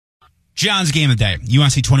John's game of the day. You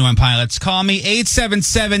want to see 21 Pilots? Call me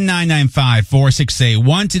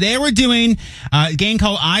 877-995-4681. Today we're doing a game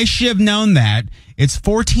called I Should Have Known That. It's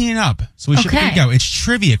 14 and up. So we should go. It's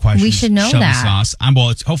trivia questions. We should know Shelby that. Sauce.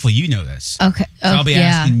 Hopefully you know this. Okay. So I'll be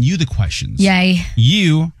asking you the questions. Yay.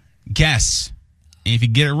 You guess. And if you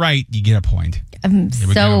get it right, you get a point. I'm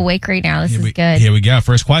so awake right now. This is good. Here we go.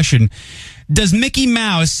 First question. Does Mickey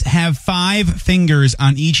Mouse have 5 fingers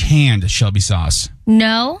on each hand, Shelby Sauce?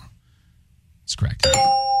 No. That's correct.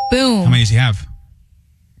 Boom. How many does he have?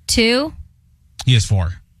 2. He has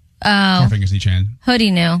 4. Oh. 4 fingers in each hand.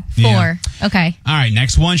 Hoodie knew. 4. Yeah. Okay. All right,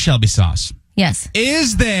 next one, Shelby Sauce. Yes.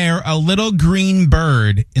 Is there a little green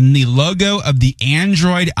bird in the logo of the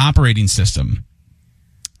Android operating system?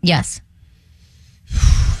 Yes.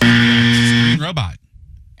 It's a green robot.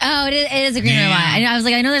 Oh, it is a green robot. I was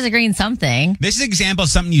like, I know there's a green something. This is an example of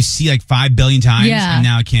something you see like 5 billion times, and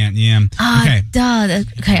now I can't. Yeah. Okay. Duh.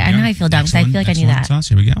 Okay, I know I feel dumb because I feel like I knew that. Sauce.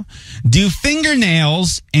 Here we go. Do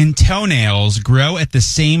fingernails and toenails grow at the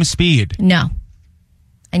same speed? No.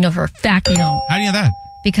 I know for a fact they don't. How do you know that?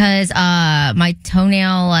 Because my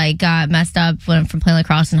toenail got messed up from playing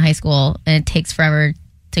lacrosse in high school, and it takes forever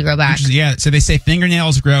to grow back. Yeah, so they say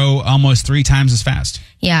fingernails grow almost 3 times as fast.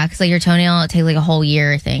 Yeah, because your toenail, it takes a whole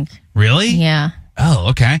year, I think. Really? Yeah.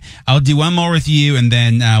 Oh, okay. I'll do one more with you, and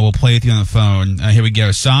then we'll play with you on the phone. Here we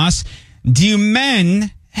go. Sauce. Do men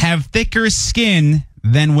have thicker skin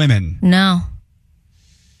than women? No.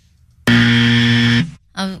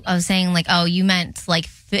 I was saying you meant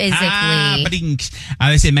physically. But they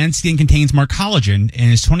say men's skin contains more collagen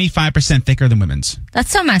and is 25% thicker than women's.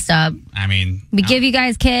 That's so messed up. I mean, we give you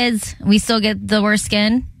guys kids, we still get the worst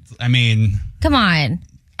skin. I mean, come on.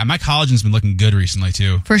 My collagen's been looking good recently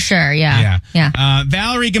too. For sure, yeah.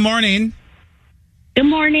 Valerie, good morning. Good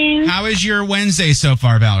morning. How is your Wednesday so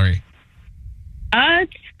far, Valerie?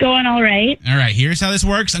 It's going all right. All right, here's how this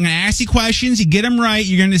works. I'm going to ask you questions. You get them right,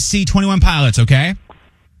 you're going to see 21 Pilots, okay?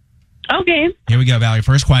 Okay. Here we go, Valerie.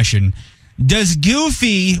 First question. Does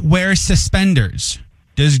Goofy wear suspenders?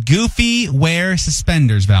 Does Goofy wear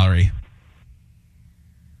suspenders, Valerie?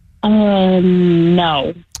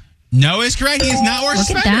 No. No is correct. He does not wear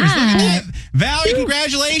suspenders. Look at that. Valerie,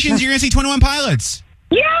 congratulations. You're going to see 21 Pilots.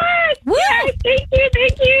 Yes! Woo! Yes!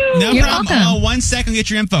 Thank you. No You're problem. welcome. 1 second to get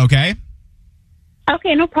your info, okay?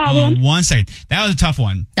 Okay, no problem. 1 second. That was a tough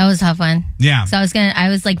one. That was a tough one. Yeah. So I was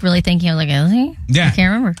really thinking, is he? Yeah. I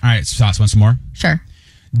can't remember. All right, Sauce, want some more? Sure.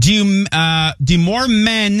 Do more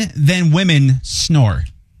men than women snore?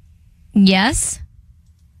 Yes.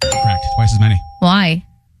 Correct. Twice as many. Why?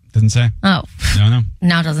 Doesn't say. Oh. No.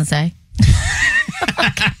 Now it doesn't say.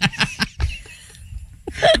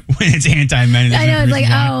 When it's anti-men. I know,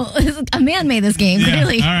 it's a man made this game,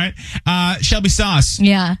 clearly. All right. Shelby Sauce.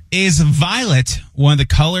 Yeah. Is violet one of the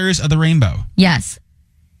colors of the rainbow? Yes.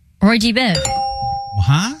 Roy G. Biv.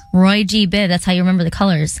 Huh? Roy G. Biv. That's how you remember the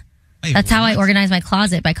colors. Wait, That's how I organize my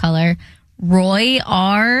closet by color. Roy,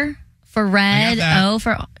 R for red, O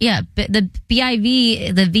for... Yeah, the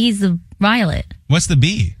B-I-V, the V is the violet. What's the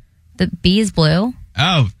B? The B is blue.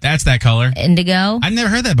 Oh, that's that color. Indigo. I've never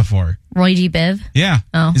heard that before. Roy G. Biv. Yeah.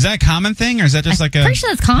 Oh. Is that a common thing, or is that just like a... Pretty sure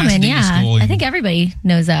that's common, Pasadena yeah. school? I think everybody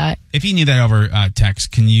knows that. If you need that over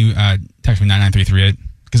text, can you text me 99338?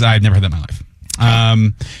 Because I've never heard that in my life.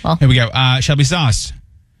 Here we go. Shelby Sauce.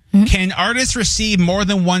 Mm-hmm. Can artists receive more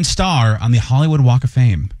than 1 star on the Hollywood Walk of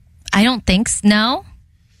Fame? I don't think so. No?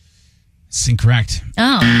 It's incorrect.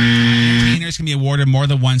 Oh. Entertainers can be awarded more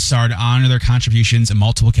than 1 star to honor their contributions in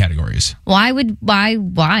multiple categories. Why? I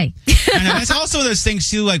know, that's also those things,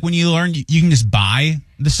 too, like when you learn you can just buy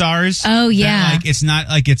the stars. Oh, yeah. It's not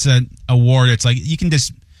like it's an award. It's like you can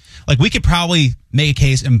just... Like, we could probably make a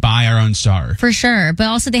case and buy our own star. For sure. But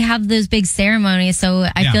also, they have those big ceremonies, so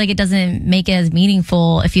I feel like it doesn't make it as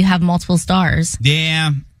meaningful if you have multiple stars.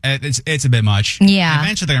 Yeah. It's a bit much. Yeah.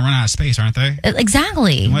 Eventually, they're going to run out of space, aren't they?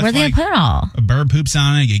 Exactly. Where are they going to put it all? A bird poops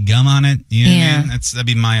on it, you get gum on it. You know what I mean? That'd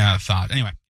be my thought. Anyway.